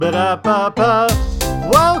Ba-da-ba-ba.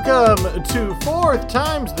 Welcome to Fourth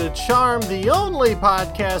Time's the Charm, the only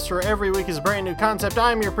podcast where every week is a brand new concept.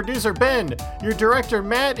 I'm your producer, Ben. Your director,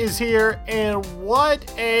 Matt, is here. And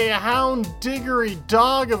what a hound-diggery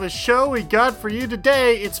dog of a show we got for you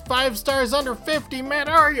today. It's 5 stars under 50. Matt,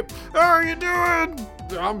 how are you doing?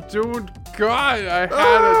 I'm doing good. I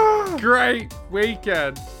had a great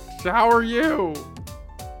weekend. How are you?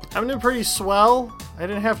 I'm doing pretty swell. I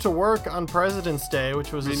didn't have to work on President's Day,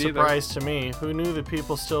 which was a surprise to me. Who knew that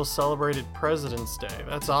people still celebrated President's Day?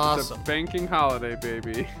 That's awesome. It's a banking holiday,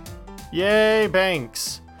 baby. Yay,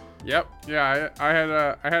 banks. Yep. Yeah,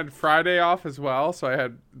 I had Friday off as well, so I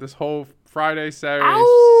had this whole Friday, Saturday,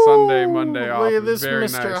 Sunday, Monday off. Look at this, very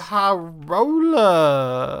Mr. Nice. High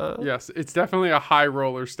Roller. Yes, it's definitely a high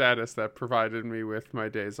roller status that provided me with my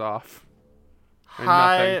days off. And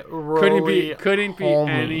High roller. Couldn't be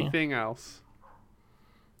anything else.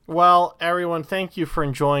 Well, everyone, thank you for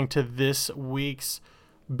enjoying to this week's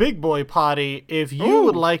Big Boy Potty. If you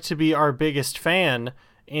would like to be our biggest fan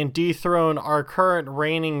and dethrone our current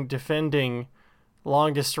defending,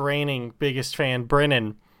 longest reigning biggest fan,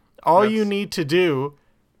 Brennan, all you need to do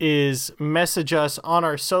is message us on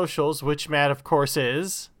our socials, which Matt, of course,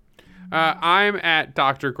 is. I'm at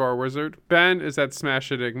Dr. Gore Wizard. Ben is at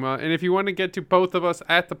Smash Enigma. And if you want to get to both of us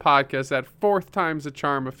at the podcast, at Fourth Time's the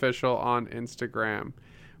Charm Official on Instagram.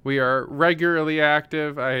 We are regularly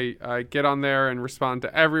active. I get on there and respond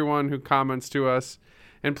to everyone who comments to us.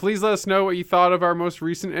 And please let us know what you thought of our most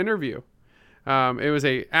recent interview. It was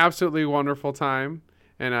a absolutely wonderful time.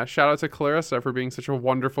 And shout out to Clarissa for being such a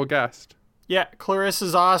wonderful guest. Yeah,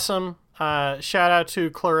 Clarissa's awesome. Shout out to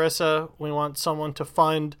Clarissa. We want someone to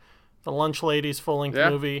fund the Lunch Ladies full-length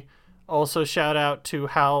movie. Also, shout out to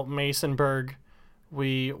Hal Masonberg.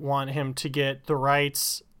 We want him to get the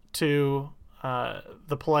rights to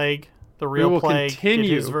the Plague, the real Plague. Get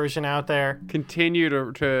his version out there. Continue to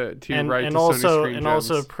write and to also Sony Screen and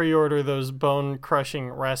Gems. also pre-order those bone-crushing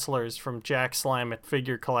wrestlers from Jack Slime at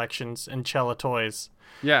Figure Collections and Cella Toys.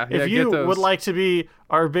 Yeah, if you would like to be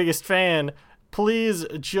our biggest fan, please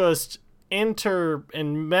just enter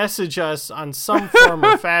and message us on some form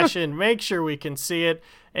or fashion. Make sure we can see it,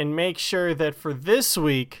 and make sure that for this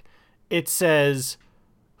week it says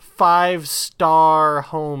 5-star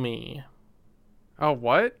homie. Oh,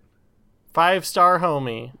 what? 5-star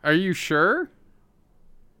homie. Are you sure?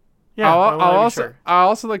 Yeah, I'll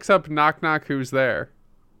also look up knock knock who's there.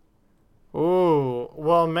 Ooh,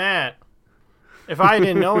 well, Matt, if I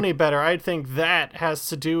didn't know any better, I'd think that has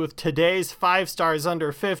to do with today's 5 stars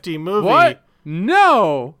under 50 movie. What?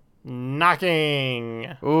 No.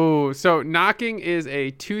 Knocking. Ooh, so Knocking is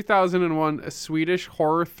a 2001 Swedish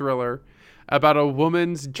horror thriller about a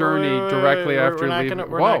woman's journey directly after leaving.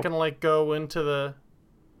 We're not gonna like go into the.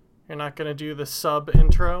 You're not gonna do the sub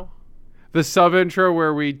intro. The sub intro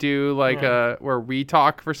where we do where we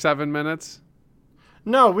talk for 7 minutes.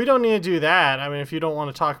 No, we don't need to do that. I mean, if you don't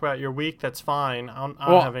want to talk about your week, that's fine. I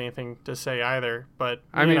don't have anything to say either. But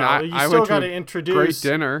I still got to introduce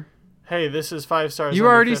great dinner. Hey, this is 5 stars. You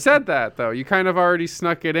already said that though. You kind of already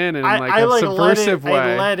snuck it in a subversive way.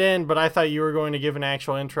 I let in, but I thought you were going to give an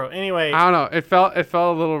actual intro. Anyway, I don't know. It felt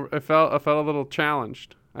a little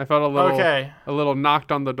challenged. I felt a little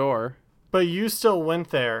knocked on the door. But you still went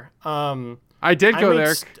there. I did go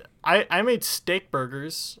there. I made steak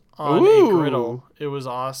burgers on a griddle. It was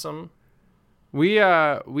awesome. We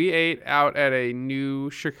ate out at a new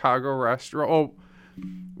Chicago restaurant. Oh,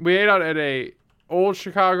 we ate out at a old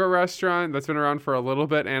Chicago restaurant that's been around for a little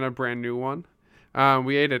bit and a brand new one.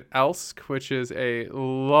 We ate at Elsk, which is a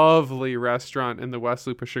lovely restaurant in the West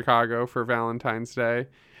Loop of Chicago for Valentine's Day.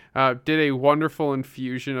 Did a wonderful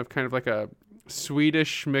infusion of kind of like a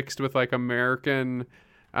Swedish mixed with like American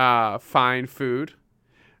fine food.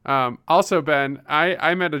 Also, Ben,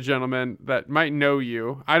 I met a gentleman that might know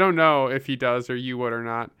you. I don't know if he does or you would or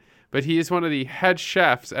not, but he is one of the head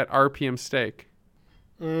chefs at RPM Steak.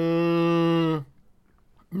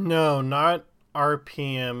 No, not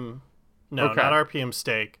RPM. No, okay. Not RPM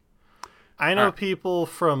Steak. I know people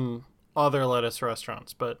from other lettuce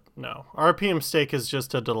restaurants, but no. RPM Steak is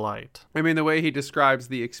just a delight. I mean, the way he describes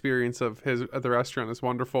the experience of the restaurant is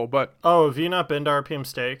wonderful, but... Oh, have you not been to RPM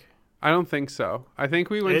Steak? I don't think so. I think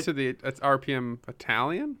we went to it's RPM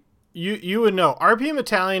Italian? You would know. RPM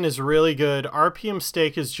Italian is really good. RPM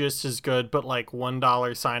Steak is just as good, but like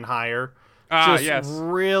 $1 sign higher. Yes.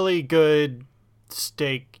 Really good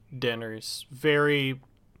steak dinners. Very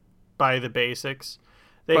by the basics.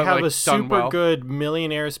 They have a super good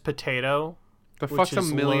Millionaire's potato. The fuck's a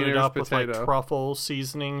Millionaire's up potato? With like truffle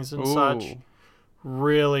seasonings and such.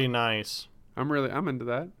 Really nice. I'm into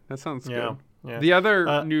that. That sounds good. Yeah. The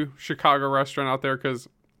other new Chicago restaurant out there, because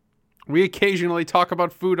we occasionally talk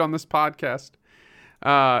about food on this podcast,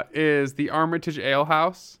 is the Armitage Ale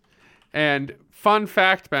House. And fun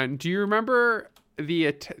fact, Ben, do you remember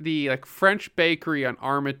the like French bakery on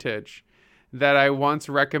Armitage that I once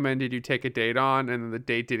recommended you take a date on, and the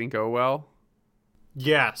date didn't go well?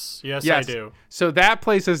 Yes, I do. So that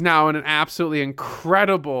place is now in an absolutely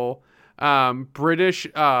incredible British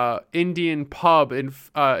Indian pub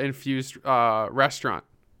infused restaurant.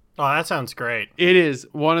 Oh, that sounds great. It is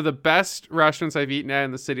one of the best restaurants I've eaten at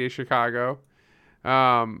in the city of Chicago.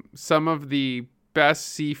 Some of the best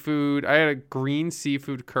seafood. I had a green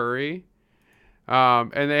seafood curry.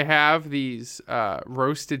 And they have these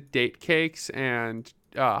roasted date cakes and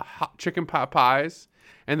hot chicken pot pies.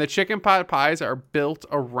 And the chicken pot pies are built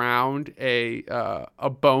around a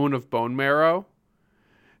bone of bone marrow,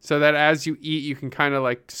 so that as you eat, you can kind of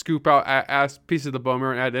like scoop out a piece of the bone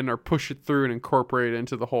marrow and add in, or push it through and incorporate it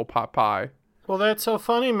into the whole pot pie. Well, that's so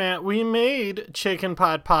funny, Matt. We made chicken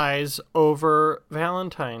pot pies over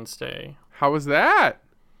Valentine's Day. How was that?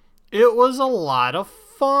 It was a lot of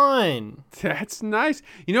fun. That's nice.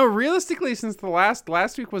 You know, realistically, since the last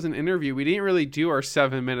week was an interview, we didn't really do our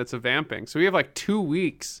 7 minutes of vamping. So we have like 2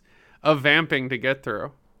 weeks of vamping to get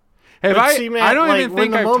through. Hey, Matt, I don't even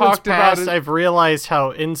think I've talked about it. I've realized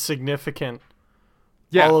how insignificant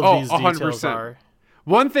all of these details 100%. Are.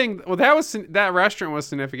 One thing, well, that restaurant was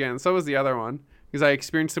significant, and so was the other one, because I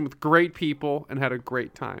experienced them with great people and had a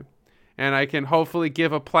great time. And I can hopefully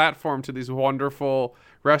give a platform to these wonderful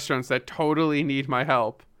restaurants that totally need my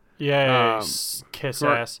help. Yeah, kiss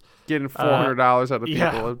ass. Getting $400 out of people.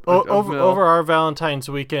 Yeah. Over our Valentine's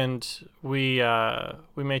weekend, we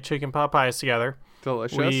made chicken pot pies together.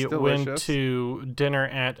 Delicious. We went to dinner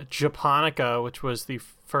at Japonica, which was the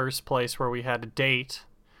first place where we had a date.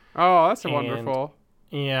 Oh, that's wonderful.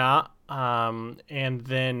 Yeah. And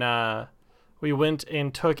then we went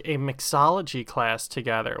and took a mixology class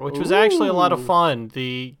together, which was actually a lot of fun.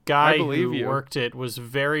 The guy who worked it was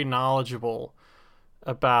very knowledgeable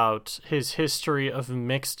about his history of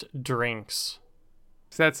mixed drinks.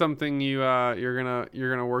 Is that something you're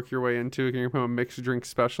gonna work your way into? Can you become a mixed drink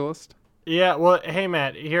specialist? Yeah. Well, hey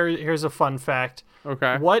Matt, here's a fun fact.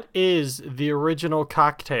 Okay. What is the original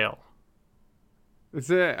cocktail?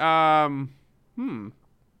 Is it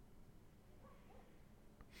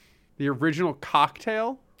The original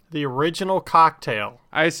cocktail? The original cocktail.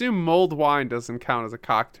 I assume mulled wine doesn't count as a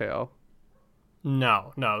cocktail.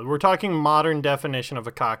 No. We're talking modern definition of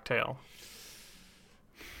a cocktail.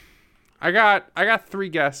 I got 3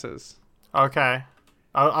 guesses. Okay.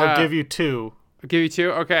 I'll give you 2. I'll give you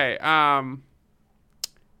 2? Okay.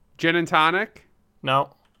 Gin and tonic?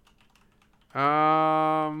 No.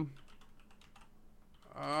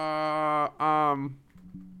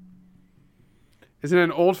 Is it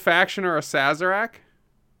an old fashioned or a Sazerac?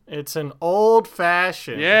 It's an old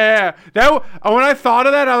fashioned. Yeah. When I thought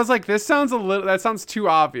of that, I was like, that sounds too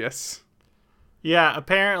obvious. Yeah,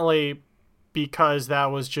 apparently because that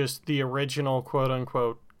was just the original quote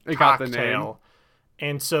unquote cocktail. Got the name.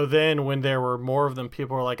 And so then when there were more of them,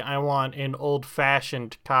 people were like, I want an old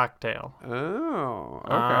fashioned cocktail. Oh,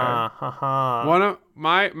 okay. One of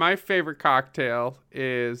my favorite cocktail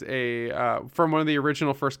is from one of the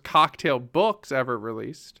original first cocktail books ever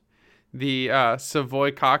released, the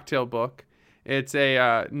Savoy Cocktail Book. It's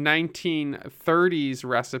a 1930s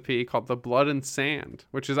recipe called the Blood and Sand,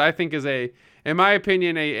 which I think is in my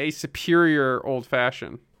opinion, a superior old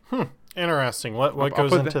fashioned. Interesting. What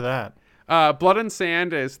goes into that? Blood and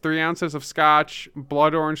Sand is 3 ounces of scotch,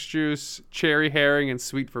 blood orange juice, cherry herring, and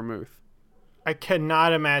sweet vermouth. I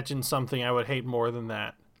cannot imagine something I would hate more than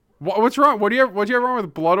that. What's wrong? What do you have wrong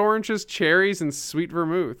with blood oranges, cherries, and sweet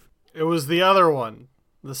vermouth? It was the other one.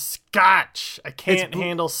 The scotch. I can't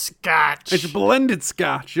handle scotch. It's blended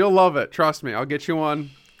scotch. You'll love it. Trust me. I'll get you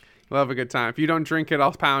one. You'll have a good time. If you don't drink it,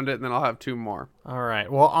 I'll pound it, and then I'll have 2 more. All right.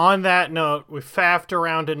 Well, on that note, we've faffed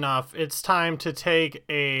around enough. It's time to take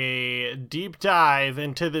a deep dive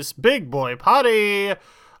into this big boy potty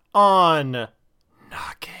on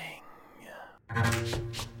knocking.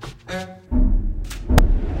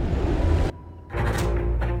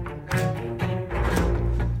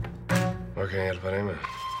 Vad kan jag hjälpa dig med?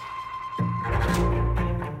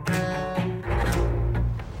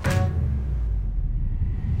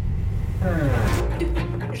 Du,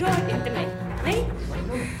 rör inte mig. Nej.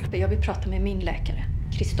 Jag vill prata med min läkare,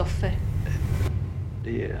 Kristoffer.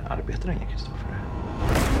 Det arbetar ingen Kristoffer.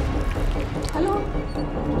 Hallå?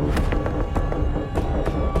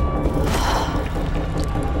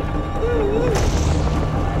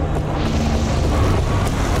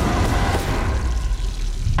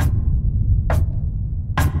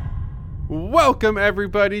 Welcome,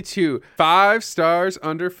 everybody, to 5 Stars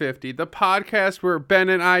Under 50, the podcast where Ben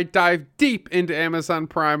and I dive deep into Amazon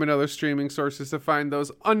Prime and other streaming sources to find those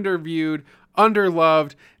underviewed,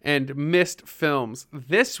 underloved, and missed films.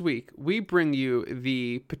 This week, we bring you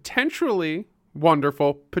the potentially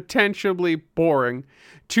wonderful, potentially boring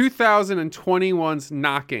 2021's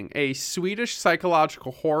Knocking, a Swedish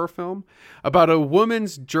psychological horror film about a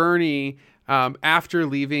woman's journey after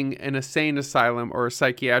leaving an insane asylum or a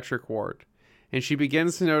psychiatric ward, and she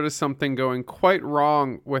begins to notice something going quite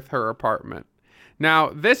wrong with her apartment. Now,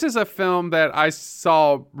 this is a film that I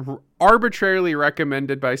saw arbitrarily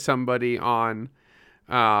recommended by somebody on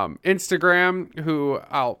Instagram, who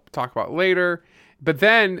I'll talk about later. But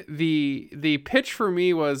then the pitch for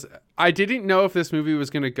me was I didn't know if this movie was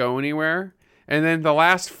going to go anywhere, and then the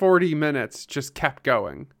last 40 minutes just kept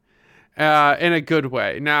going in a good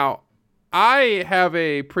way. Now, I have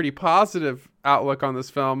a pretty positive outlook on this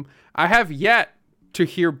film. I have yet to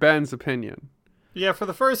hear Ben's opinion. Yeah, for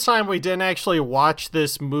the first time, we didn't actually watch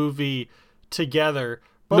this movie together.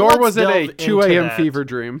 But Nor was it delve a 2 into a.m. that. fever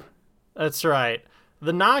dream. That's right.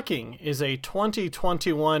 The Knocking is a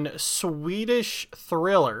 2021 Swedish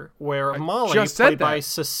thriller where Molly, just said played by that.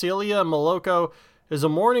 Cecilia Moloko, is a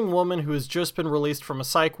mourning woman who has just been released from a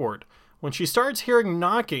psych ward. When she starts hearing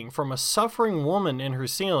knocking from a suffering woman in her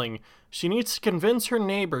ceiling, she needs to convince her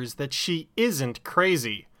neighbors that she isn't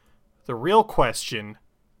crazy. The real question,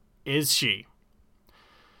 is she?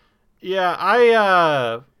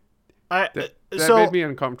 Yeah, That so made me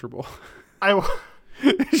uncomfortable. I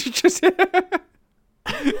Just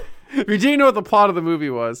if you didn't know what the plot of the movie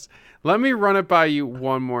was, let me run it by you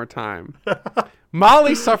one more time.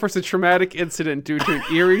 Molly suffers a traumatic incident due to an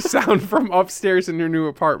eerie sound from upstairs in her new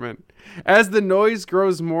apartment. As the noise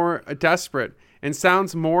grows more desperate and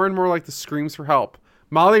sounds more and more like the screams for help,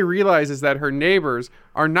 Molly realizes that her neighbors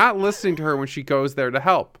are not listening to her when she goes there to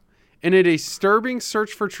help. In a disturbing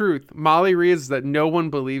search for truth, Molly realizes that no one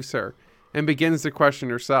believes her and begins to question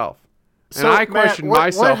herself. And So, I Matt, questioned what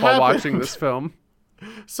myself while happened? watching this film.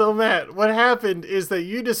 So, Matt, what happened is that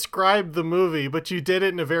you described the movie, but you did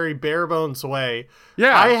it in a very bare bones way.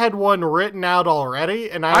 Yeah. I had one written out already,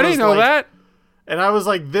 and I didn't know that. And I was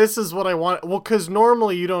like, this is what I want. Well, because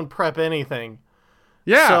normally you don't prep anything.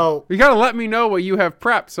 Yeah. So- you got to let me know what you have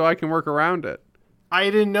prepped so I can work around it. I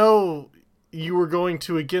didn't know you were going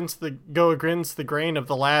to go against the grain of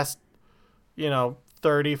the last,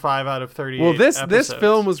 35 out of 38 Well, this episodes.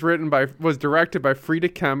 film was directed by Frida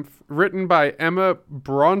Kempf, written by Emma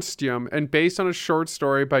Bronstium, and based on a short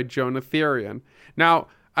story by Jonah Therian. Now,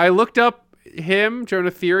 I looked up Jonah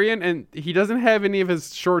Therian, and he doesn't have any of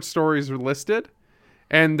his short stories listed,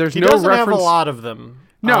 and there's He no doesn't reference. have a lot of them.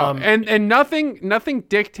 No, and nothing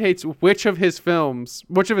dictates which of his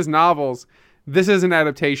novels this is an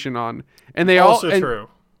adaptation on, and they also all true.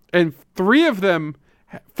 And 4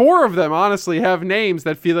 of them, honestly, have names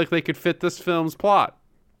that feel like they could fit this film's plot.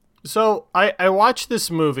 So I watched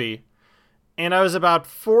this movie, and I was about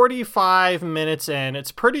 45 minutes in.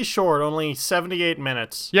 It's pretty short, only 78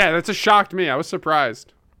 minutes. Yeah, that's a shock to me. I was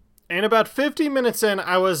surprised. And about 50 minutes in,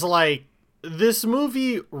 I was like, this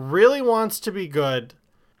movie really wants to be good,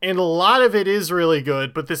 and a lot of it is really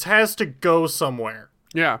good, but this has to go somewhere.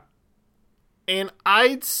 Yeah. And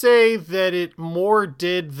I'd say that it more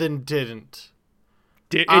did than didn't.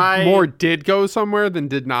 More did go somewhere than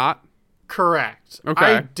did not? Correct.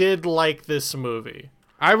 Okay. I did like this movie.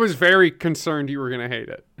 I was very concerned you were going to hate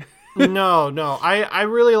it. No. I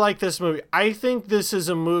really like this movie. I think this is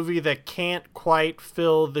a movie that can't quite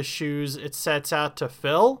fill the shoes it sets out to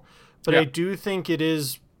fill, but Yeah. I do think it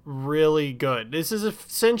is really good. This is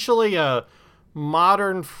essentially a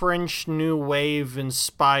modern French New Wave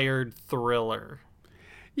inspired thriller.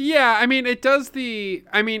 Yeah, I mean, it has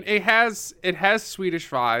Swedish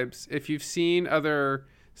vibes. If you've seen other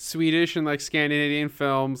Swedish and like Scandinavian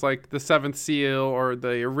films like The Seventh Seal or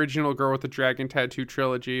the original Girl with the Dragon Tattoo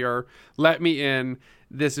trilogy or Let Me In,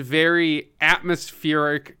 this very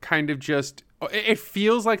atmospheric kind of it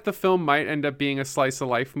feels like the film might end up being a slice of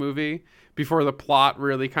life movie before the plot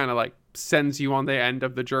really kind of like sends you on the end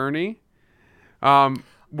of the journey.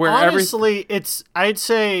 Where Honestly, I'd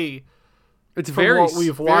say it's from very what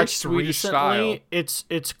we've very watched Swedish recently, style.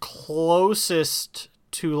 it's closest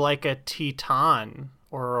to like a Titan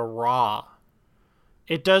or a Raw.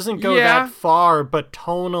 It doesn't go Yeah. that far, but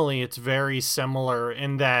tonally it's very similar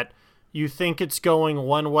in that you think it's going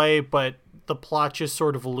one way, but the plot just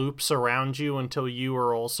sort of loops around you until you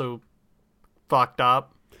are also fucked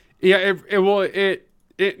up. Yeah,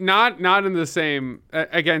 it not in the same,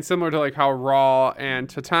 again, similar to like how Raw and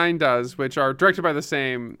Titan does, which are directed by the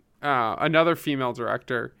same another female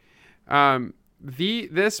director.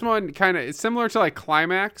 This one kind of, it's similar to like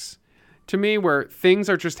Climax to me, where things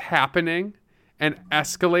are just happening and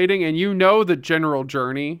escalating, and you know the general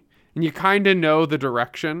journey and you kind of know the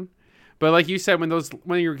direction. But like you said,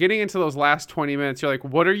 when you're getting into those last 20 minutes, you're like,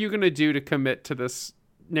 what are you going to do to commit to this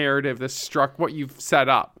narrative, what you've set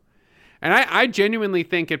up? And I genuinely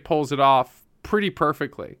think it pulls it off pretty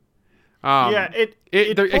perfectly. It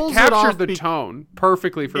captured the tone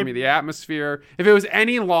perfectly for me, the atmosphere. If it was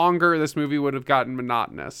any longer, this movie would have gotten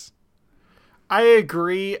monotonous. I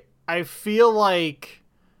agree. I feel like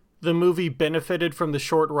the movie benefited from the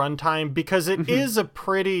short runtime because it is a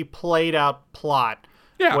pretty played out plot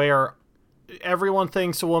where everyone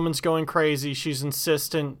thinks a woman's going crazy. She's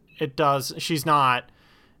insistent she's not.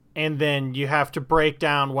 And then you have to break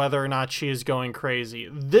down whether or not she is going crazy.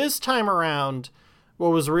 This time around,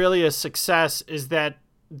 what was really a success is that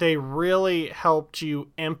they really helped you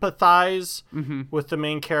empathize with the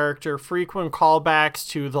main character. Frequent callbacks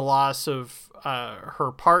to the loss of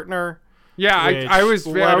her partner. Yeah, I was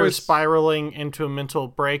spiraling into a mental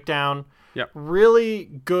breakdown. Yep. Really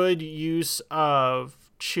good use of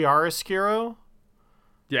chiaroscuro.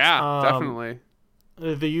 Yeah, definitely.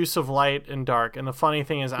 The use of light and dark. And the funny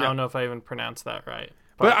thing is, I don't know if I even pronounced that right.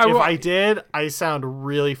 But if I did, I sound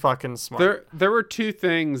really fucking smart. There were two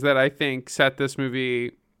things that I think set this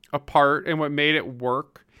movie apart and what made it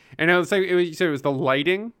work. And you said it was the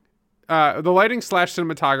lighting. The lighting /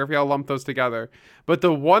 cinematography, I'll lump those together. But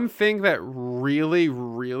the one thing that really,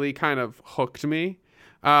 really kind of hooked me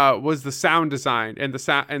was the sound design and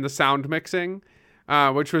the sound mixing,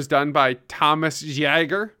 which was done by Thomas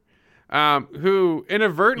Jaeger. Who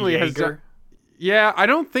inadvertently has done, I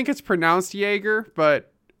don't think it's pronounced Jaeger,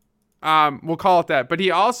 but we'll call it that. But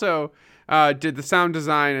he also did the sound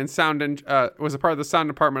design and was a part of the sound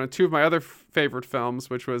department of two of my other favorite films,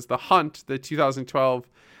 which was The Hunt, the 2012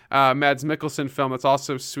 Mads Mikkelsen film that's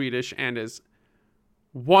also Swedish and is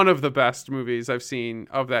one of the best movies I've seen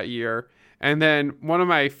of that year. And then one of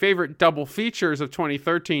my favorite double features of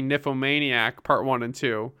 2013, Nymphomaniac, Part 1 and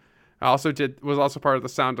 2. Was also part of the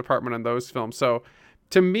sound department on those films. So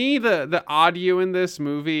to me, the audio in this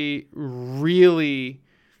movie really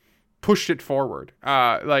pushed it forward.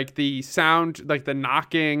 Like the sound, like the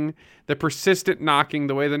knocking, the persistent knocking,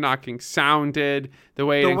 the way the knocking sounded, the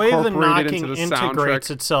way the knocking into the integrates soundtrack.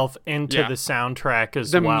 Itself into the soundtrack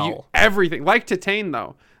as well. Everything, like Titane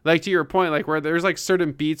though, like to your point, like where there's like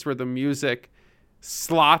certain beats where the music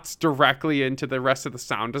slots directly into the rest of the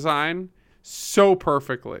sound design so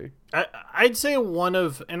perfectly. I'd say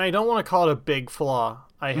and I don't want to call it a big flaw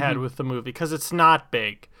I had with the movie because it's not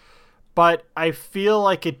big, but I feel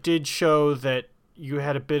like it did show that you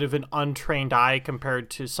had a bit of an untrained eye compared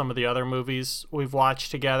to some of the other movies we've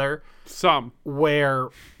watched together. Where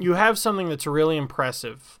you have something that's really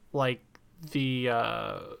impressive, like the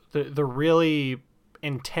really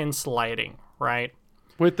intense lighting, right?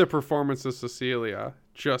 With the performance of Cecilia,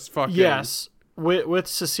 just fucking With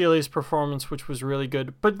Cecilia's performance, which was really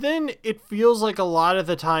good. But then it feels like a lot of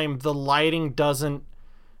the time the lighting doesn't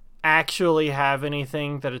actually have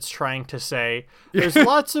anything that it's trying to say. There's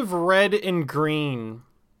lots of red and green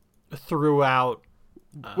throughout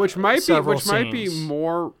which might be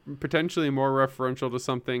more potentially more referential to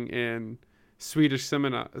something in Swedish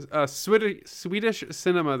cinema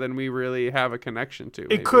than we really have a connection to.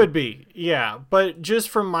 Maybe. It could be, yeah. But just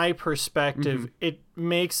from my perspective, it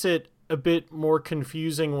makes it a bit more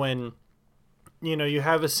confusing when, you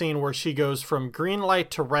have a scene where she goes from green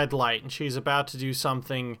light to red light and she's about to do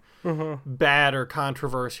something bad or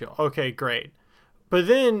controversial. Okay, great. But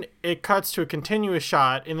then it cuts to a continuous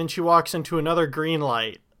shot and then she walks into another green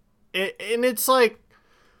light. And it's like,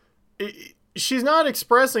 she's not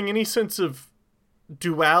expressing any sense of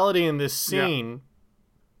duality in this scene.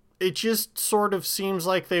 Yeah. It just sort of seems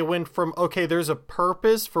like they went from, okay, there's a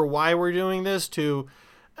purpose for why we're doing this to,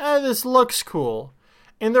 this looks cool.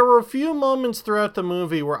 And there were a few moments throughout the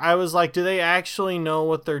movie where I was like, do they actually know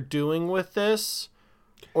what they're doing with this?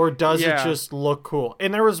 Or does it just look cool?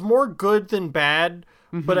 And there was more good than bad,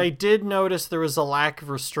 but I did notice there was a lack of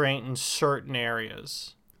restraint in certain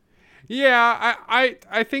areas. Yeah,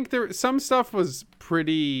 I think some stuff was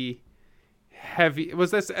pretty heavy. It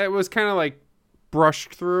was kind of like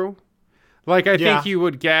brushed through. Like I think you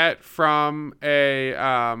would get from a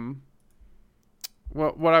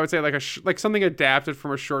what I would say like something adapted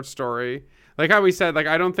from a short story. Like how we said, like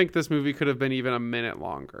I don't think this movie could have been even a minute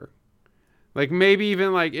longer. Like maybe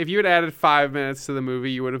even like if you had added 5 minutes to the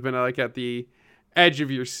movie, you would have been like at the edge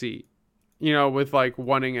of your seat, with like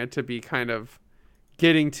wanting it to be kind of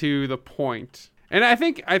getting to the point. And I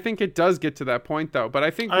think it does get to that point though. But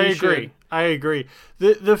I think I agree.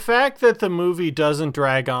 The fact that the movie doesn't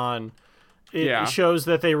drag on, it shows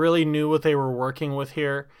that they really knew what they were working with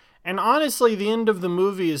here. And honestly, the end of the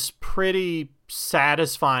movie is pretty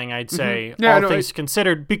satisfying, I'd say, all things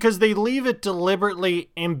considered, because they leave it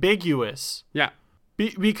deliberately ambiguous. Yeah.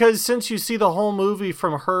 Because since you see the whole movie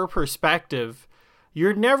from her perspective,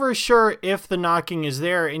 you're never sure if the knocking is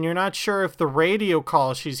there, and you're not sure if the radio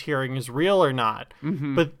call she's hearing is real or not.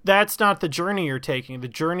 Mm-hmm. But that's not the journey you're taking. The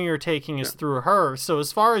journey you're taking is through her. So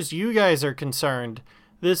as far as you guys are concerned,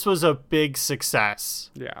 this was a big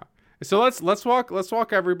success. Yeah. So let's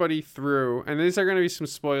walk everybody through, and these are going to be some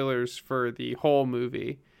spoilers for the whole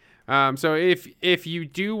movie. So if you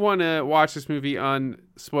do want to watch this movie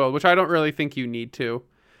unspoiled, which I don't really think you need to,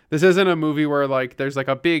 this isn't a movie where like there's like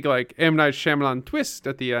a big like M. Night Shyamalan twist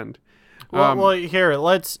at the end. Well, here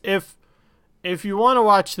if you want to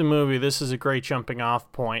watch the movie, this is a great jumping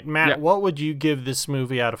off point. Matt, what would you give this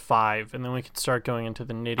movie out of 5? And then we can start going into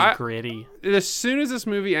the nitty gritty. As soon as this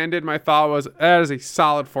movie ended, my thought was that is a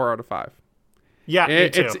solid 4 out of 5. Yeah, me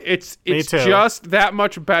too. It's just that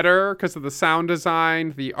much better because of the sound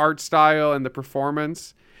design, the art style, and the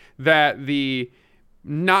performance. That the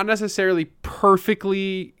not necessarily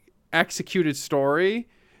perfectly executed story,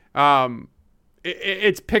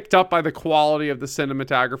 it's picked up by the quality of the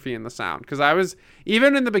cinematography and the sound. Because I was,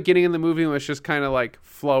 even in the beginning of the movie, it was just kind of like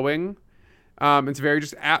flowing. It's very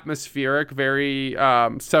just atmospheric, very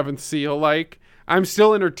Seventh Seal like. I'm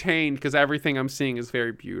still entertained because everything I'm seeing is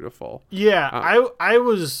very beautiful. Yeah, I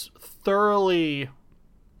was thoroughly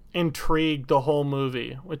intrigued the whole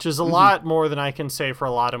movie, which is a lot more than I can say for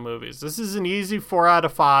a lot of movies. This is an easy 4 out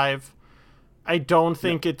of 5. I don't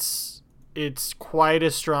think it's quite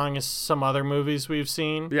as strong as some other movies we've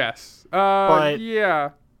seen. Yes. But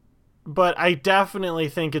I definitely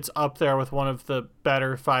think it's up there with one of the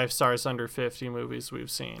better 5 stars under 50 movies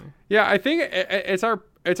we've seen. Yeah, I think it's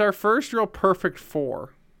our first real perfect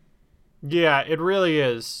 4. Yeah, it really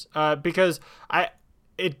is. Because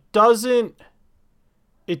it doesn't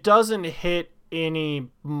hit any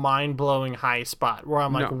mind-blowing high spot where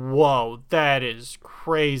I'm like, whoa, that is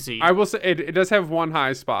crazy. I will say it does have one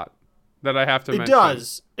high spot that I have to mention.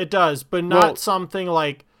 It does, but not something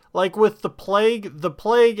like with The Plague. The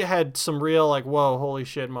Plague had some real like, whoa, holy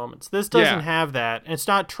shit moments. This doesn't have that, and it's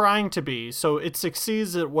not trying to be, so it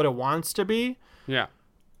succeeds at what it wants to be. Yeah.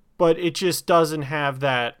 But it just doesn't have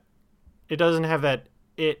that. It doesn't have that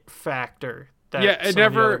it factor that it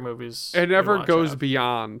never goes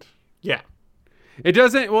beyond. Yeah. It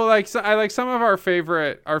doesn't. Well, like I like some of our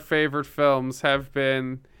favorite films have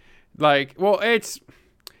been like, well, it's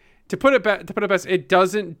to put it best, it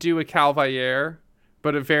doesn't do a Calvaire,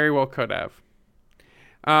 but it very well could have.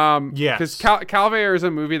 Yes. Because Calvaire is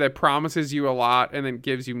a movie that promises you a lot and then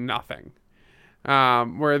gives you nothing.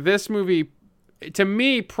 Where this movie, to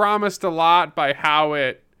me, promised a lot by how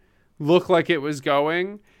it looked like it was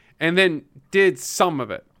going, and then did some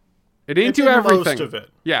of it. It didn't do everything. Most of it.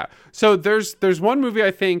 Yeah. So there's one movie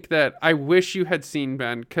I think that I wish you had seen,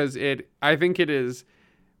 Ben, because I think it is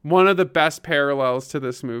one of the best parallels to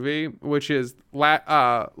this movie, which is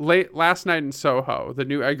Last Night in Soho, the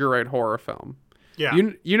new Edgar Wright horror film. Yeah.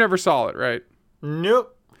 You never saw it, right?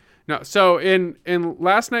 Nope. No. So in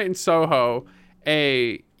Last Night in Soho,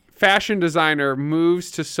 a fashion designer moves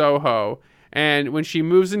to Soho, and when she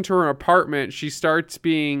moves into her apartment, she starts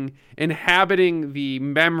inhabiting the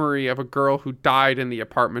memory of a girl who died in the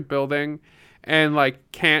apartment building, and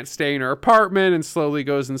like can't stay in her apartment and slowly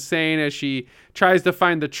goes insane as she tries to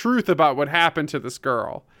find the truth about what happened to this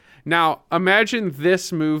girl. Now, imagine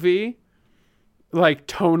this movie, like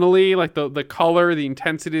tonally, like the color, the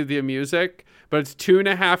intensity of the music, but it's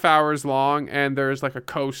 2.5 hours long, and there's like a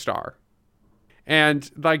co-star.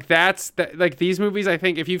 And like like these movies, I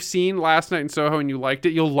think if you've seen Last Night in Soho and you liked it,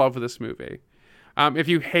 you'll love this movie. If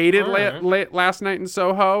you hated Last Night in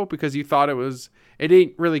Soho because you thought it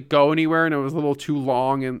didn't really go anywhere and it was a little too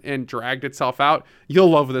long and dragged itself out, you'll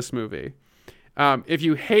love this movie. If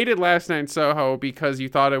you hated Last Night in Soho because you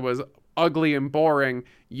thought it was ugly and boring,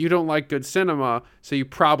 you don't like good cinema, so you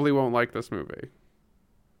probably won't like this movie.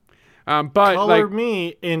 But color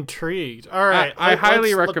me intrigued. All right, I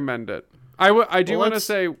highly recommend it. I do want to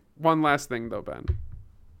say one last thing though, Ben.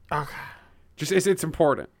 Okay. Just it's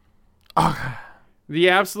important. Okay. The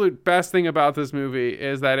absolute best thing about this movie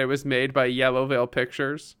is that it was made by Yellow Veil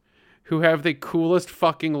Pictures, who have the coolest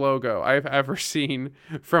fucking logo I've ever seen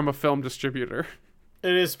from a film distributor.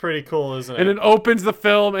 It is pretty cool, isn't it? And it opens the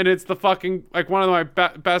film, and it's the fucking, like, one of my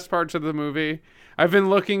best parts of the movie. I've been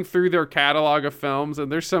looking through their catalog of films,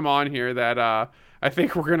 and there's some on here that I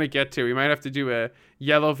think we're going to get to. We might have to do a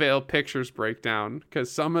Yellow Veil Pictures breakdown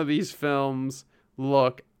because some of these films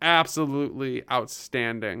look absolutely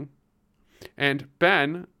outstanding. And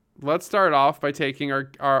Ben, let's start off by taking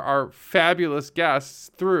our fabulous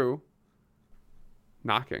guests through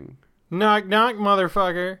Knocking. Knock, knock,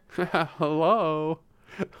 motherfucker. Hello.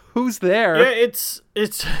 Who's there? Yeah,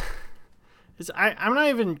 I'm not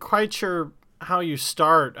even quite sure how you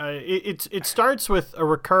start. It starts with a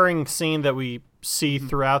recurring scene that we see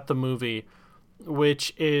throughout the movie,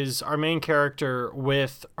 which is our main character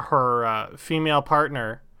with her female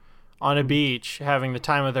partner on a beach having the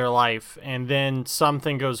time of their life, and then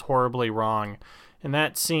something goes horribly wrong. And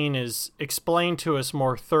that scene is explained to us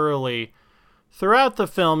more thoroughly throughout the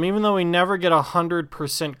film, even though we never get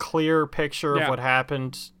 100% clear picture of what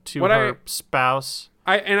happened to her spouse.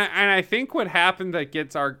 I think what happened that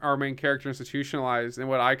gets our main character institutionalized, and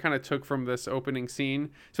what I kind of took from this opening scene,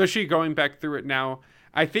 especially going back through it now,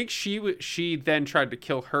 I think she then tried to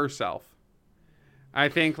kill herself. I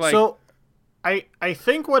think I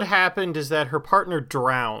think what happened is that her partner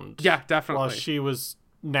drowned. Yeah, definitely. While she was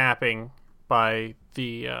napping by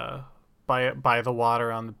the by the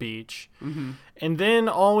water on the beach. Mm-hmm. And then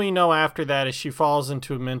all we know after that is she falls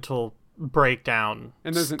into a mental breakdown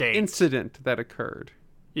and there's state. An incident that occurred.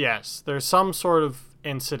 Yes, there's some sort of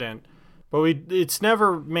incident, but it's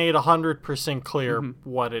never made 100% clear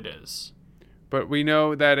what it is. But we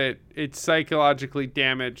know that it psychologically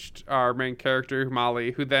damaged our main character,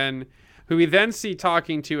 Molly, who we then see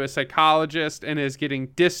talking to a psychologist and is getting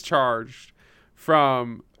discharged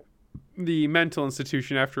from the mental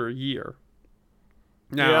institution after a year.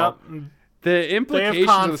 Now, the implications they have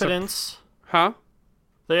confidence.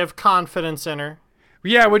 They have confidence in her.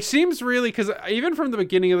 Yeah, which seems really, because even from the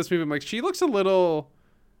beginning of this movie, I'm like, she looks a little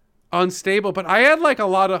unstable. But I had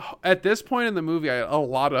at this point in the movie, I had a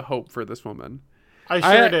lot of hope for this woman.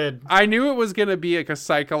 I did. I knew it was going to be like a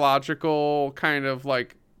psychological kind of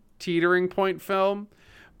like teetering point film.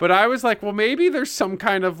 But I was like, well, maybe there's some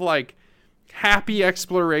kind of like happy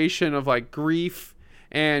exploration of like grief,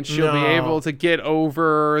 and she'll be able to get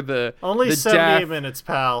over the 78 death. minutes,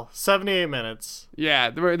 pal. 78 minutes. Yeah,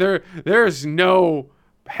 there's no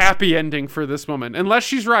happy ending for this woman unless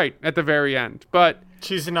she's right at the very end. But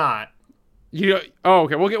she's not.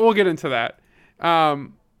 Okay, we'll get into that.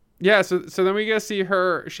 Yeah, so then we get to see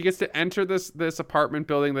her. She gets to enter this apartment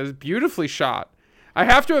building that is beautifully shot. I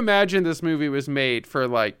have to imagine this movie was made for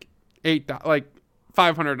like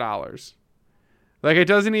 $500. Like, it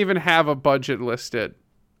doesn't even have a budget listed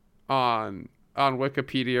on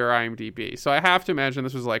Wikipedia or IMDb. So I have to imagine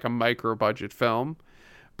this was like a micro budget film,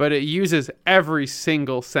 but it uses every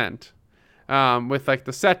single cent, with like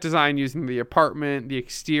the set design using the apartment, the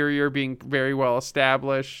exterior being very well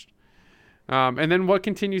established. And then what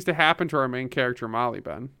continues to happen to our main character, Molly,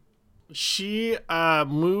 Ben? She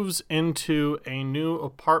moves into a new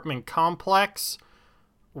apartment complex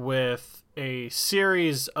with a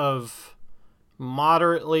series of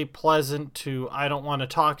moderately pleasant to I don't want to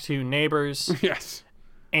talk to neighbors. Yes.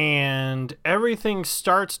 And everything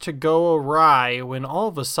starts to go awry when all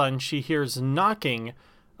of a sudden she hears knocking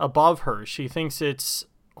above her. She thinks it's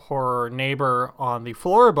her neighbor on the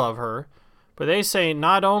floor above her, but they say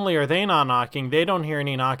not only are they not knocking, they don't hear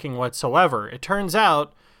any knocking whatsoever. It turns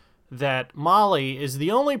out that Molly is the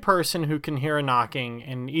only person who can hear a knocking,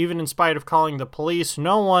 and even in spite of calling the police,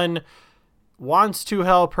 no one wants to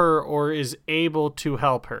help her or is able to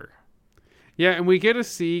help her. Yeah, and we get to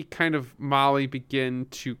see kind of Molly begin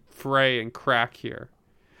to fray and crack here,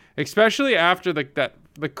 especially after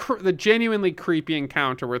the genuinely creepy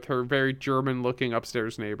encounter with her very German-looking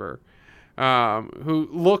upstairs neighbor, who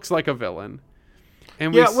looks like a villain.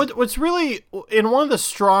 And what's really in one of the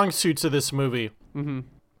strong suits of this movie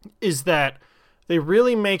is that they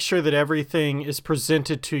really make sure that everything is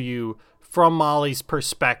presented to you from Molly's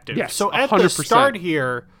perspective. Yes, so at 100%. the start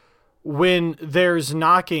here, when there's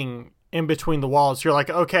knocking in between the walls, you're like,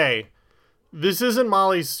 okay, this isn't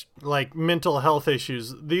Molly's like mental health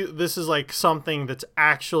issues. This is like something that's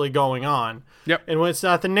actually going on. Yep. And when it's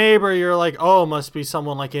not the neighbor, you're like, oh, it must be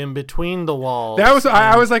someone like in between the walls. That was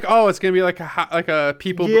I was like, oh, it's gonna be like a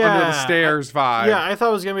people under the stairs vibe. Yeah, I thought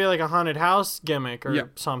it was gonna be like a haunted house gimmick or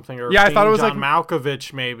something. Or I thought it was John like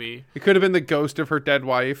Malkovich maybe. It could have been the ghost of her dead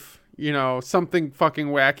wife. Something fucking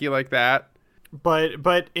wacky like that.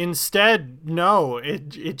 But instead, no.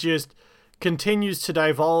 It just continues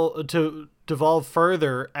to devolve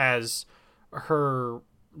further as her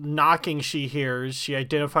knocking she hears. She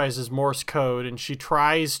identifies as Morse code and she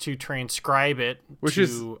tries to transcribe it, which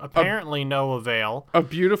is apparently no avail. A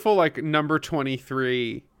beautiful like number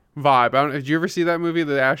 23 vibe. Did you ever see that movie,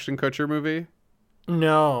 the Ashton Kutcher movie?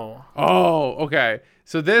 No. Oh, okay.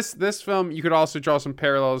 So this film, you could also draw some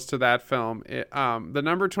parallels to that film. The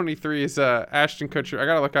number 23 is Ashton Kutcher. I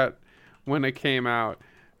gotta look at when it came out.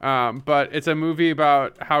 But it's a movie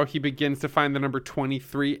about how he begins to find the number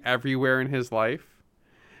 23 everywhere in his life,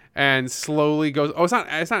 and slowly goes. Oh, it's not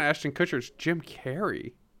Ashton Kutcher. It's Jim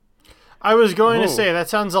Carrey. I was going to say that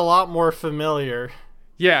sounds a lot more familiar.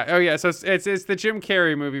 Yeah. Oh, yeah. So it's the Jim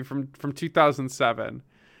Carrey movie from 2007.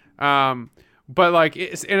 But like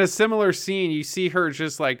it's in a similar scene, you see her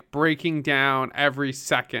just like breaking down every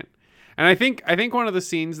second, and I think one of the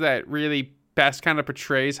scenes that really best kind of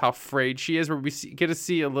portrays how afraid she is, where we get to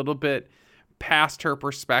see a little bit past her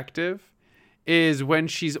perspective, is when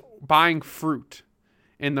she's buying fruit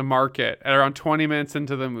in the market at around 20 minutes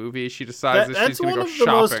into the movie. She decides that she's going to go shopping. That's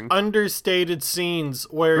one of the most understated scenes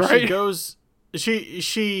where she goes.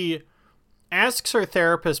 She asks her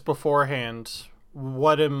therapist beforehand,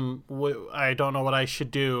 I don't know what I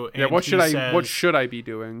should do. And what should I be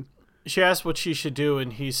doing? She asks what she should do,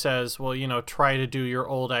 and he says, well, try to do your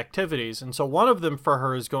old activities. And so one of them for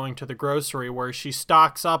her is going to the grocery, where she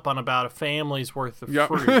stocks up on about a family's worth of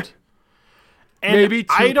fruit. And maybe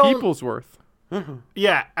two people's worth.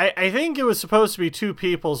 Yeah, I think it was supposed to be 2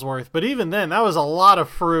 people's worth, but even then, that was a lot of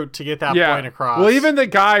fruit to get that point across. Well, even the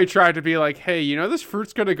guy tried to be like, hey, this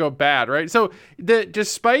fruit's going to go bad, right? So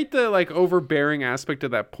despite the like overbearing aspect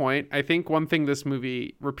of that point, I think one thing this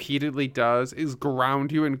movie repeatedly does is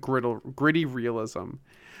ground you in gritty realism.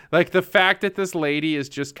 Like the fact that this lady is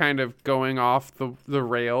just kind of going off the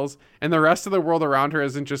rails, and the rest of the world around her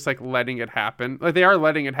isn't just like letting it happen. Like they are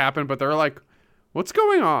letting it happen, but they're like, what's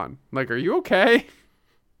going on? Like, are you okay?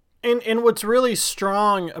 And what's really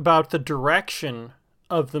strong about the direction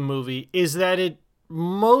of the movie is that it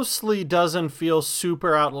mostly doesn't feel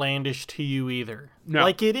super outlandish to you either. No.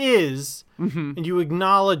 Like it is, and you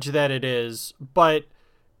acknowledge that it is, but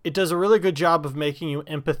it does a really good job of making you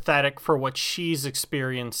empathetic for what she's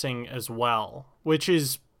experiencing as well, which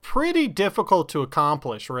is pretty difficult to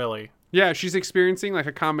accomplish, really. Yeah, she's experiencing like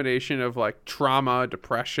a combination of like trauma,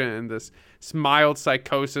 depression, this mild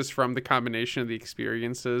psychosis from the combination of the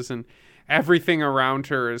experiences, and everything around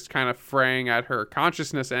her is kind of fraying at her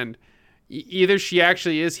consciousness. And either she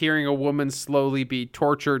actually is hearing a woman slowly be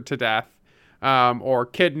tortured to death, or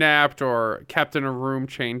kidnapped, or kept in a room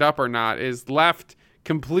chained up or not, is left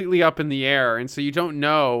completely up in the air. And so you don't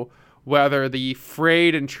know whether the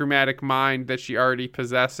frayed and traumatic mind that she already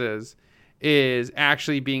possesses is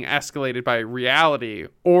actually being escalated by reality,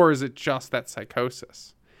 or is it just that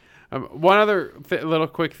psychosis? One other little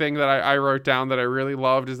quick thing that I wrote down that I really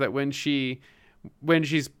loved is that when she's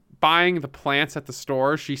buying the plants at the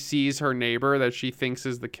store, she sees her neighbor that she thinks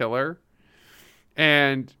is the killer.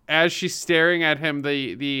 And as she's staring at him,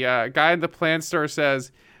 the guy in the plant store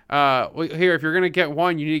says, well, here, if you're going to get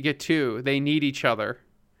one, you need to get 2. They need each other.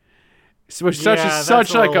 Which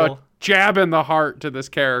such like a jab in the heart to this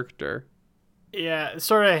character. Yeah,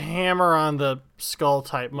 sort of hammer on the skull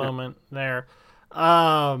type moment there.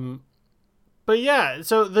 But yeah,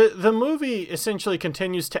 so the movie essentially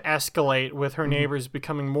continues to escalate with her neighbors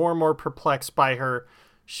becoming more and more perplexed by her.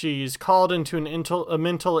 She's called into a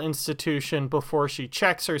mental institution before she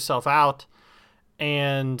checks herself out.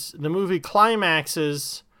 And the movie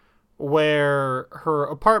climaxes where her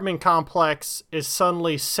apartment complex is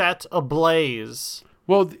suddenly set ablaze.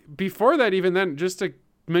 Well, before that, even then, just to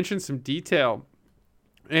mention some detail,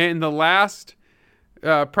 in the last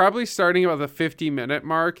probably starting about the 50-minute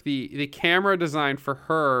mark, the camera design for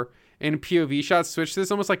her in POV shots switched to this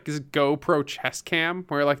almost like this GoPro chest cam,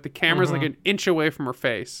 where like the camera's like an inch away from her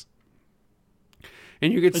face,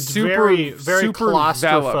 and you get very claustrophobic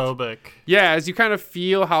enveloped. Yeah, as you kind of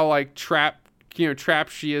feel how like trapped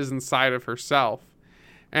she is inside of herself.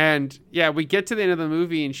 And yeah, we get to the end of the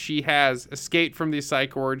movie and she has escaped from the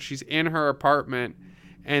psych ward. She's in her apartment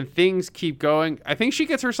and things keep going. I think she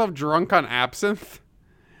gets herself drunk on absinthe.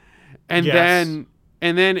 And then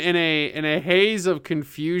in a haze of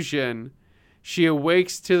confusion, she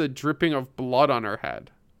awakes to the dripping of blood on her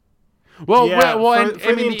head. Well,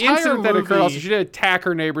 the incident that occurred also, she did attack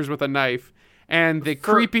her neighbors with a knife, and the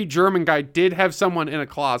creepy German guy did have someone in a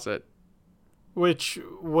closet. Which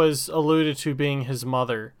was alluded to being his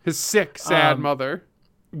mother. His sick, sad mother.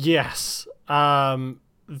 Yes.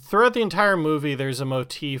 Throughout the entire movie, there's a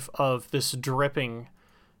motif of this dripping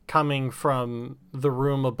coming from the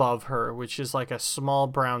room above her, which is like a small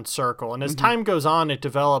brown circle. And as time goes on, it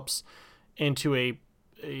develops into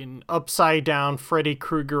an upside-down Freddy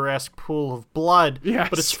Krueger-esque pool of blood. Yes.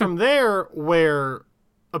 But it's from there where,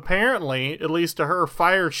 apparently, at least to her,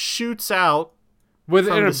 fire shoots out from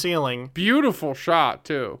the ceiling. Beautiful shot,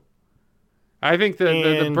 too. I think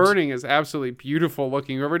the burning is absolutely beautiful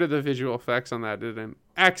looking. Whoever did the visual effects on that did an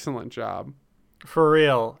excellent job. For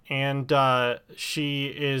real. And she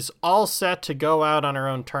is all set to go out on her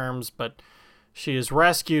own terms, but she is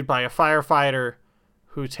rescued by a firefighter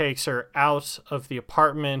who takes her out of the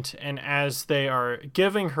apartment. And as they are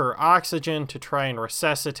giving her oxygen to try and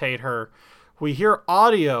resuscitate her, we hear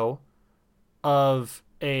audio of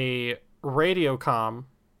a radiocom,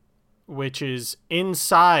 which is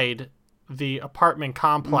inside the apartment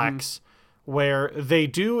complex, where they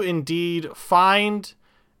do indeed find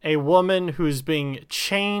a woman who's being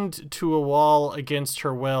chained to a wall against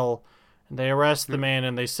her will. And they arrest the man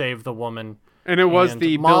and they save the woman. And it was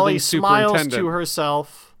the Molly building smiles superintendent. to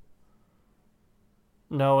herself,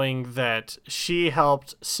 knowing that she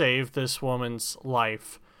helped save this woman's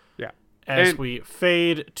life. Yeah. As we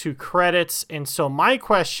fade to credits. And so my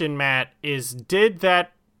question, Matt, is did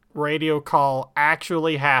that radio call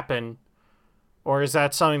actually happen? Or is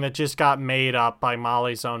that something that just got made up by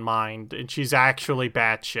Molly's own mind and she's actually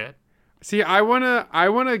batshit? See, I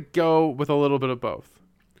wanna go with a little bit of both.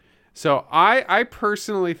 So I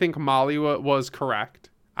personally think Molly was correct.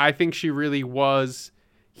 I think she really was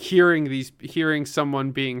hearing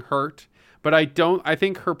someone being hurt, but I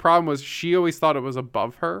think her problem was she always thought it was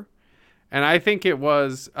above her. And I think it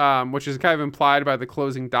was, which is kind of implied by the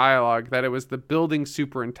closing dialogue, that it was the building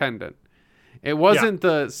superintendent. It wasn't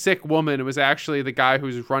the sick woman. It was actually the guy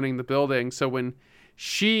who's running the building. So when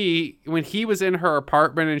he was in her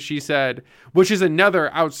apartment and she said, which is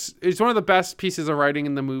it's one of the best pieces of writing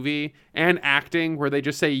in the movie and acting, where they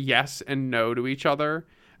just say yes and no to each other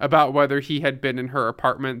about whether he had been in her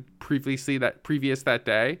apartment previous that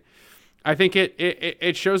day. I think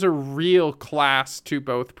it shows a real class to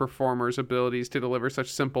both performers' abilities to deliver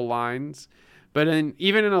such simple lines. But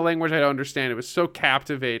even in a language I don't understand, it was so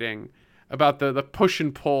captivating about the push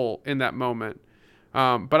and pull in that moment.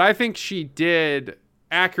 But I think she did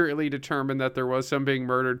accurately determine that there was some being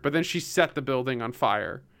murdered, but then she set the building on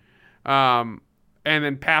fire, and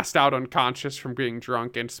then passed out unconscious from being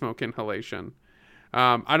drunk and smoke inhalation.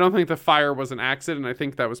 I don't think the fire was an accident. I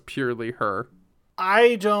think that was purely her.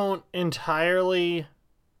 I don't entirely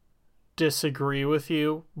disagree with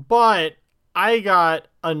you, but I got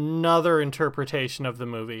another interpretation of the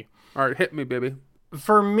movie. All right, hit me, baby.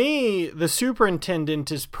 For me, the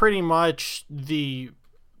superintendent is pretty much the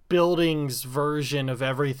building's version of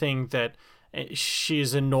everything that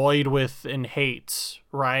she's annoyed with and hates,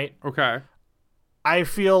 right? Okay. I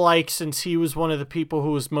feel like since he was one of the people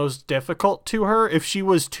who was most difficult to her, if she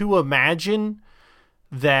was to imagine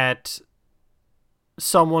that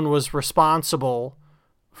someone was responsible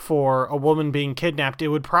for a woman being kidnapped, it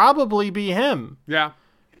would probably be him. Yeah.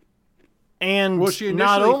 And well, she initially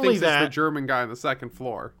not only thinks that, it's the German guy on the second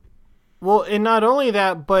floor. Well, and not only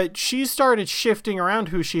that, but she started shifting around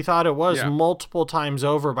who she thought it was multiple times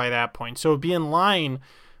over by that point. So it'd be in line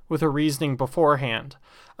with her reasoning beforehand.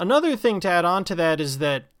 Another thing to add on to that is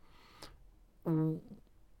that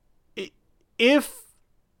if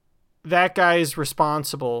that guy is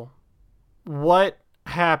responsible, what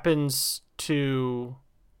happens to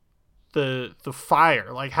the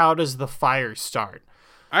fire? Like, how does the fire start?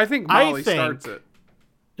 I think Molly starts it.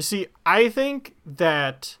 See, I think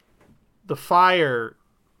that the fire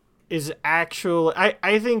is actually...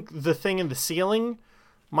 I think the thing in the ceiling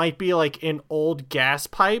might be like an old gas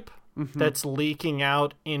pipe that's leaking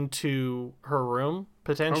out into her room,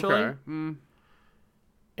 potentially. Okay.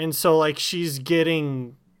 And so, like, she's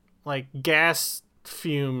getting, like, gas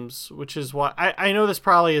fumes, which is why... I know this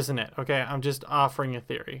probably isn't it, okay? I'm just offering a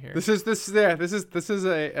theory here. This is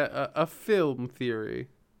a film theory.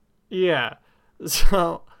 Yeah.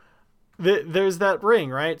 So there's that ring,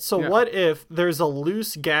 right? So what if there's a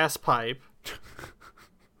loose gas pipe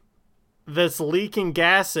that's leaking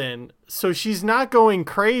gas in? So she's not going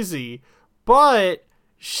crazy, but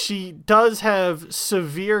she does have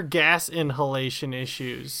severe gas inhalation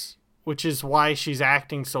issues, which is why she's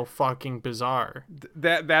acting so fucking bizarre.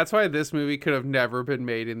 That's why this movie could have never been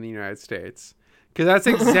made in the United States. Because that's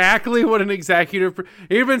exactly what an executive...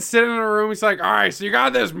 He'd been sitting in a room, he's like, all right, so you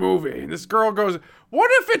got this movie. And this girl goes,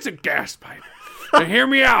 what if it's a gas pipe? And hear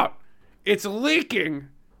me out. It's leaking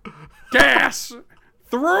gas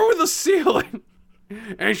through the ceiling.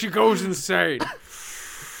 And she goes insane.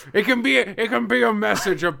 It can be a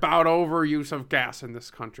message about overuse of gas in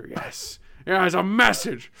this country. Yes. Yeah, it's a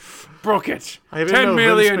message. Book it. I didn't $10 know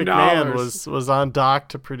million. Vince McMahon was on dock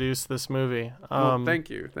to produce this movie. Well, thank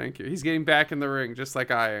you. He's getting back in the ring just like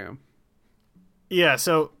I am. Yeah.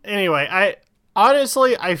 So anyway,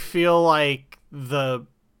 I feel like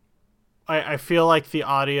I feel like the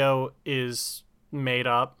audio is made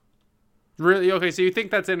up. Really? Okay, so you think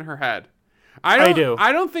that's in her head? I do.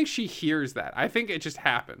 I don't think she hears that. I think it just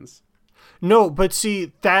happens. No, but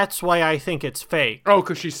see, that's why I think it's fake. Oh,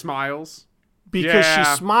 because she smiles? Because Yeah.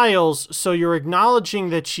 she smiles, so you're acknowledging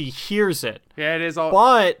that she hears it. Yeah, it is all...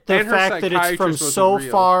 But the And her fact that it's from psychiatrist so wasn't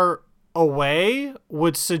real. far away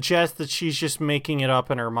would suggest that she's just making it up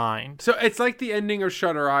in her mind. So it's like the ending of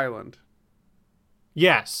Shutter Island.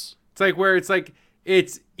 Yes. It's like where it's like... He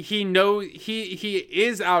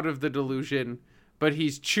is out of the delusion, but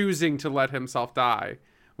he's choosing to let himself die.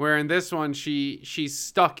 Where in this one, she's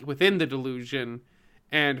stuck within the delusion,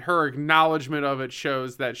 and her acknowledgement of it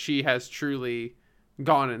shows that she has truly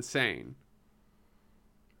gone insane.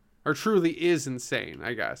 Or truly is insane,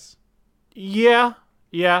 I guess. Yeah.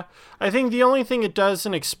 I think the only thing it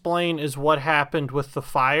doesn't explain is what happened with the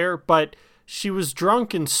fire, but she was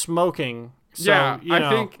drunk and smoking. So, yeah, you know, I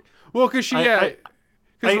think... Well, because she... I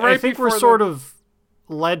think we're sort of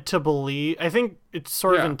led to believe... I think it's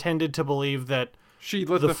sort of intended to believe that she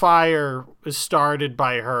lit the fire is started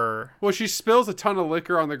by her. Well, she spills a ton of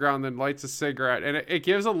liquor on the ground, then lights a cigarette, and it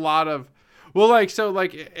gives a lot of... Well, like, so,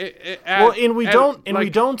 like... we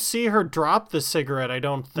don't see her drop the cigarette, I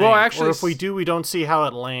don't think. Well, actually... Or if we do, we don't see how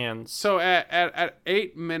it lands. So at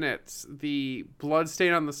 8 minutes, the blood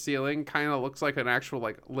stain on the ceiling kind of looks like an actual,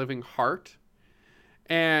 like, living heart.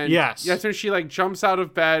 And yes, that's when she, like, jumps out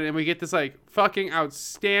of bed, and we get this, like, fucking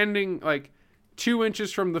outstanding, like, 2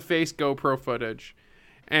 inches from the face GoPro footage.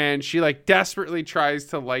 And she, like, desperately tries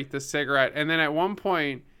to light the cigarette. And then at one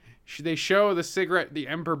point, they show the cigarette, the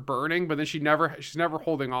ember burning, but then she's never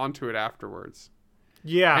holding on to it afterwards.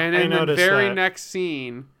 Yeah, and I in the noticed very that. next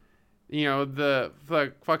scene, you know, the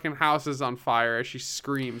fucking house is on fire as she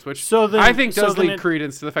screams, which I think does lead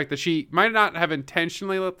credence to the fact that she might not have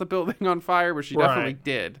intentionally lit the building on fire, but she definitely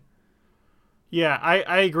did. Yeah,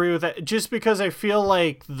 I agree with that. Just because I feel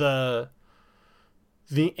like the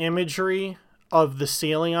imagery of the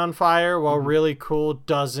ceiling on fire, while really cool,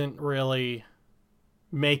 doesn't really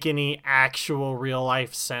make any actual real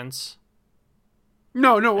life sense.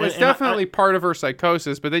 No, it's definitely part of her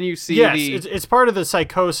psychosis, but then you see it's part of the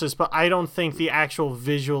psychosis, but I don't think the actual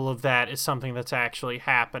visual of that is something that's actually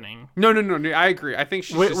happening. No, I agree. I think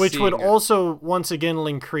she's which would also, once again,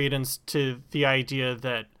 link credence to the idea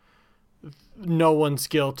that no one's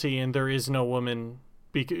guilty and there is no woman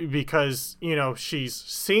because, you know, she's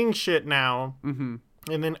seeing shit now, and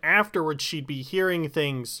then afterwards she'd be hearing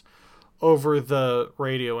things over the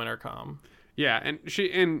radio intercom. Yeah,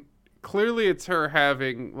 and clearly it's her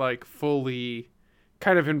having, like, fully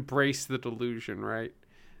kind of embraced the delusion, right?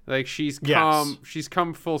 Like, she's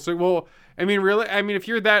come full circle. Well, I mean, really, if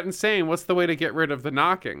you're that insane, what's the way to get rid of the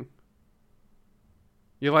knocking?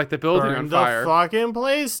 You light the building on fire. Burn the fucking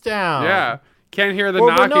place down. Yeah. Can't hear the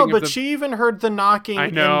knocking. But she even heard the knocking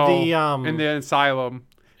in the asylum.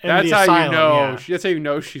 That's how you know. Yeah. That's how you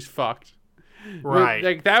know she's fucked. Right.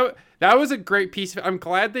 Like, that was a great piece of... I'm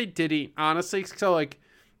glad they did it, honestly. So, like,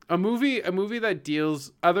 a movie that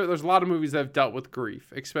deals... There's a lot of movies that have dealt with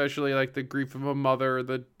grief, especially, like, the grief of a mother,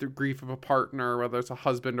 the grief of a partner, whether it's a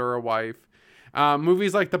husband or a wife.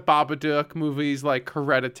 Movies like The Babadook, movies like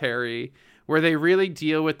Hereditary, where they really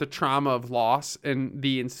deal with the trauma of loss and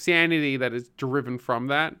the insanity that is driven from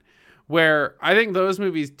that. Where I think those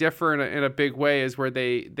movies differ in a big way is where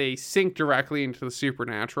they sink directly into the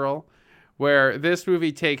supernatural. Where this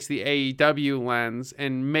movie takes the AEW lens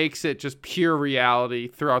and makes it just pure reality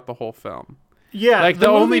throughout the whole film. Yeah, like the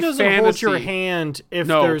movie doesn't hold your hand if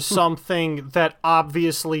there's something that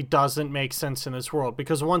obviously doesn't make sense in this world.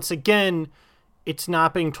 Because once again, it's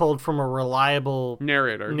not being told from a reliable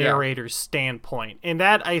narrator's standpoint. And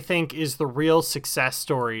that, I think, is the real success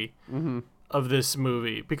story of this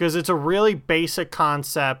movie. Because it's a really basic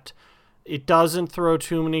concept. It doesn't throw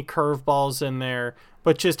too many curveballs in there.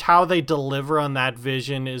 But just how they deliver on that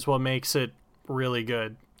vision is what makes it really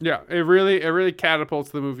good. Yeah, it really catapults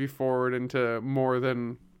the movie forward into more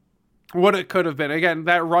than what it could have been. Again,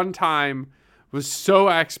 that runtime was so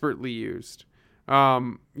expertly used.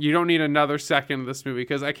 You don't need another second of this movie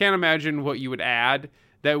because I can't imagine what you would add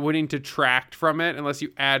that wouldn't detract from it unless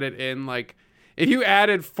you added in, like, if you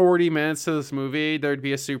added 40 minutes to this movie, there'd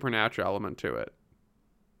be a supernatural element to it.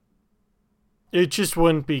 It just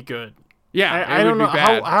wouldn't be good. Yeah, I don't know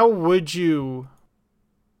how would you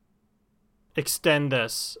extend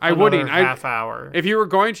this? I wouldn't. Half hour. If you were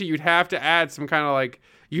going to, you'd have to add some kind of, like,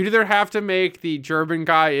 you'd either have to make the German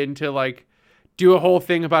guy into, like, do a whole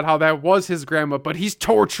thing about how that was his grandma, but he's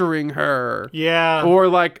torturing her. Yeah. Or,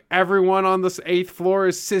 like, everyone on this 8th floor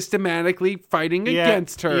is systematically fighting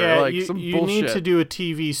against her. Yeah, like, some you bullshit. need to do a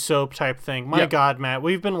TV soap type thing. My God, Matt,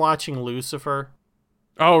 we've been watching Lucifer.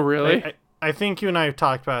 Oh, really? I think you and I have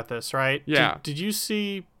talked about this, right? Yeah. Did you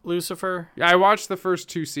see Lucifer? I watched the first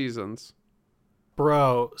 2 seasons.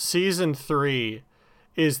 Bro, season 3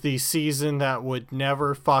 is the season that would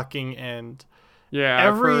never fucking end. Yeah,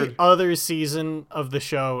 Every other season of the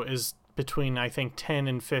show is between, I think, 10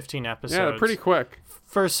 and 15 episodes. Yeah, they're pretty quick.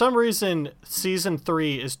 For some reason, season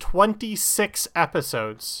 3 is 26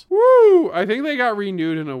 episodes. Woo! I think they got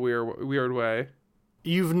renewed in a weird way.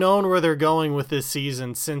 You've known where they're going with this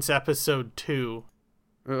season since episode 2.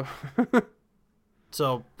 Ugh.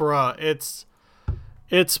 So, bruh,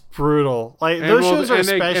 it's brutal. Like, those shows are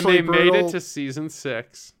especially brutal. And they made it to season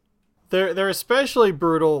 6. They're especially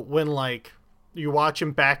brutal when, like, you watch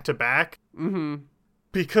them back to back. Mm-hmm.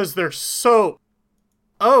 Because they're so...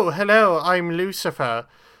 Oh, hello, I'm Lucifer.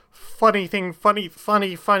 Funny thing, funny,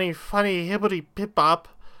 hibbity pip bop.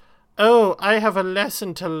 Oh, I have a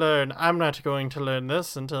lesson to learn. I'm not going to learn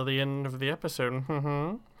this until the end of the episode.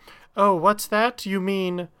 Oh, what's that? You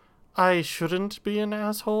mean I shouldn't be an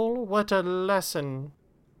asshole? What a lesson.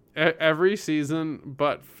 Every season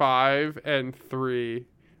but 5 and 3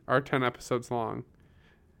 are 10 episodes long.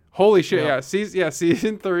 Holy shit, yeah.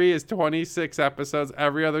 Season 3 is 26 episodes.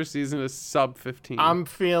 Every other season is sub 15. I'm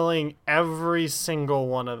feeling every single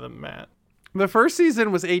one of them, Matt. The first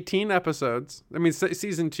season was 18 episodes. I mean,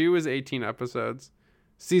 season 2 was 18 episodes.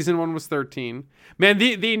 Season 1 was 13. Man,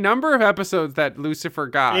 the number of episodes that Lucifer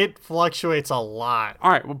got. It fluctuates a lot.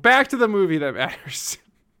 All right, well, back to the movie that matters.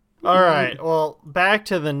 All right, well, back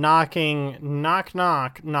to the knock,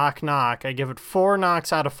 knock. I give it 4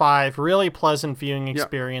 knocks out of 5. Really pleasant viewing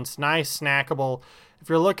experience. Yep. Nice, snackable. If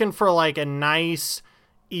you're looking for, like, a nice,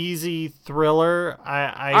 easy thriller,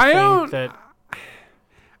 I think that...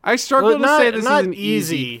 I struggle to say this is an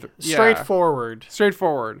easy. Straightforward.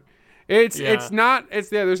 Straightforward. It's not.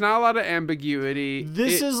 There's not a lot of ambiguity.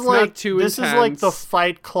 This is like the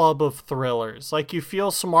Fight Club of thrillers. Like, you feel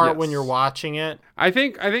smart when you're watching it. I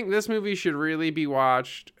think this movie should really be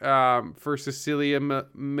watched for Cecilia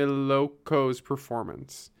Miloko's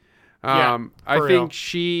performance. I think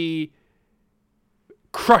she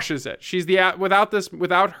crushes it. She's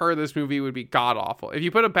without her, this movie would be god awful. If you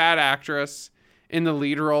put a bad actress in the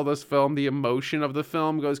lead role of this film, the emotion of the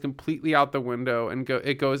film goes completely out the window and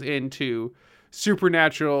it goes into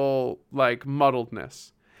supernatural, like,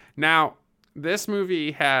 muddledness. Now, this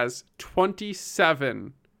movie has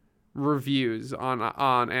 27 reviews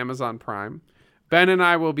on Amazon Prime. Ben and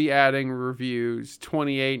I will be adding reviews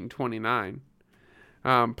 28 and 29.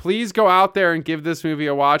 Please go out there and give this movie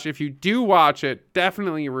a watch. If you do watch it,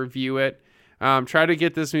 definitely review it. Try to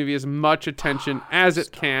get this movie as much attention as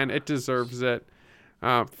it can. It deserves it.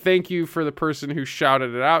 Thank you for the person who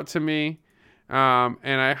shouted it out to me.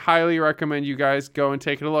 And I highly recommend you guys go and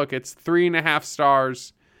take a look. It's 3.5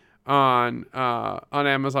 stars on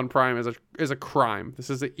Amazon Prime is a crime. This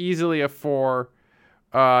is easily a 4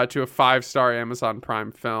 to a 5-star Amazon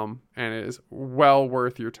Prime film, and it is well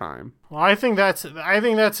worth your time. Well, I think that's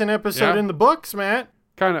an episode in the books, Matt.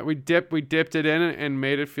 Kind of. We dipped it in and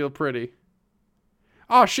made it feel pretty.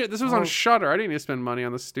 Oh shit! This was on Shudder. I didn't need to spend money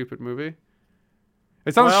on this stupid movie.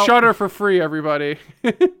 It's on Shudder for free, everybody.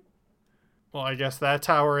 Well, I guess that's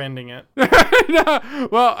how we're ending it. No.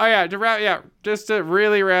 Well, just to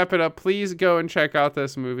really wrap it up, please go and check out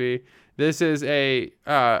this movie. This is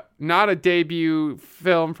not a debut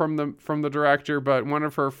film from the director, but one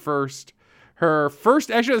of her first.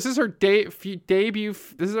 Actually, this is her debut.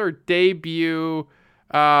 This is her debut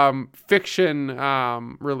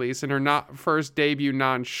fiction release, and her first debut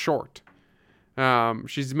non-short.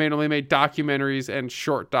 She's only made documentaries and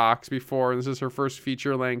short docs before, and this is her first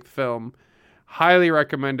feature-length film. Highly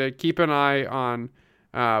recommend it. Keep an eye on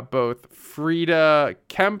both Frida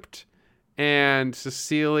Kempt and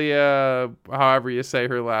Cecilia, however you say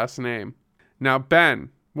her last name. Now, Ben,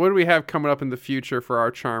 what do we have coming up in the future for our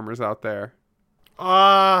charmers out there?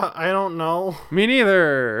 I don't know. Me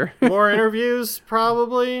neither. More interviews,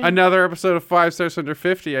 probably. Another episode of 5 Stars Under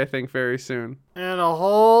 50, I think, very soon. And a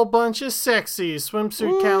whole bunch of sexy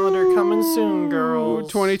swimsuit calendar coming soon,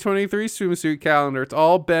 girls. 2023 swimsuit calendar. It's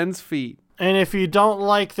all Ben's feet. And if you don't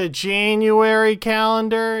like the January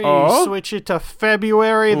calendar, you switch it to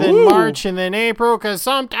February, then March, and then April, because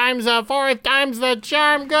sometimes the 4th time's the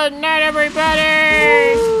charm. Good night,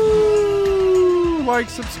 everybody! Ooh, like,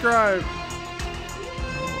 subscribe.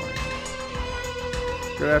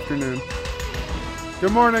 Good afternoon.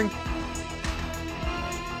 Good morning.